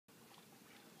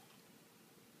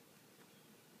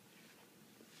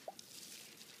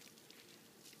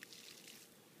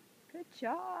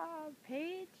job,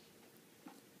 Paige.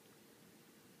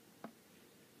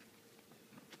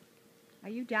 Are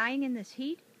you dying in this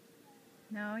heat?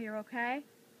 No, you're okay?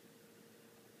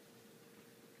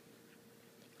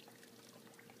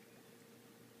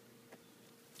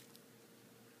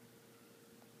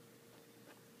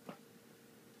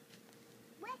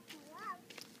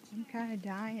 I'm kind of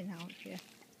dying out here.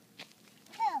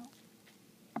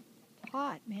 It's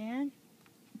hot, man.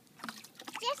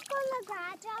 Just go in the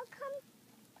garage. I'll come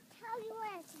tell you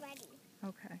when it's ready.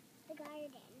 Okay. The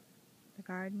garden. The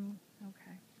garden?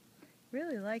 Okay.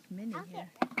 Really like Minnie I'll here.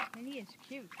 get Minnie is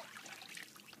cute.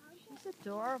 ready. She's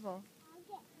adorable. I'll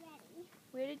get ready.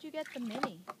 Where did you get the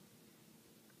Minnie?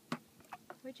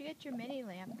 Where'd you get your Minnie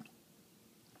lamp?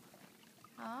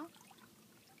 Huh?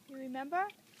 You remember?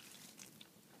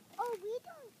 Oh, we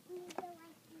don't need to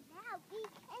like do that. We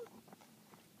can.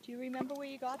 Do you remember where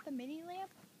you got the Minnie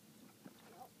lamp?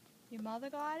 Nope. Your mother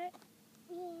got it?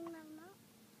 Mama.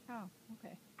 Oh,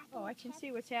 okay. Oh, I can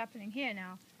see what's happening here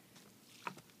now.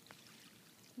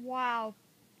 Wow.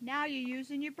 Now you're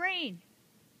using your brain.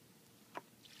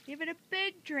 Give it a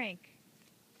big drink.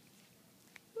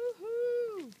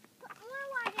 Woohoo! Put more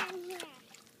water in here.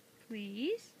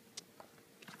 Please.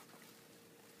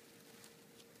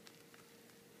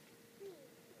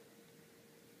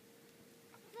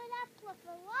 Fill it up with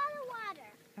a lot of water.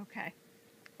 Okay.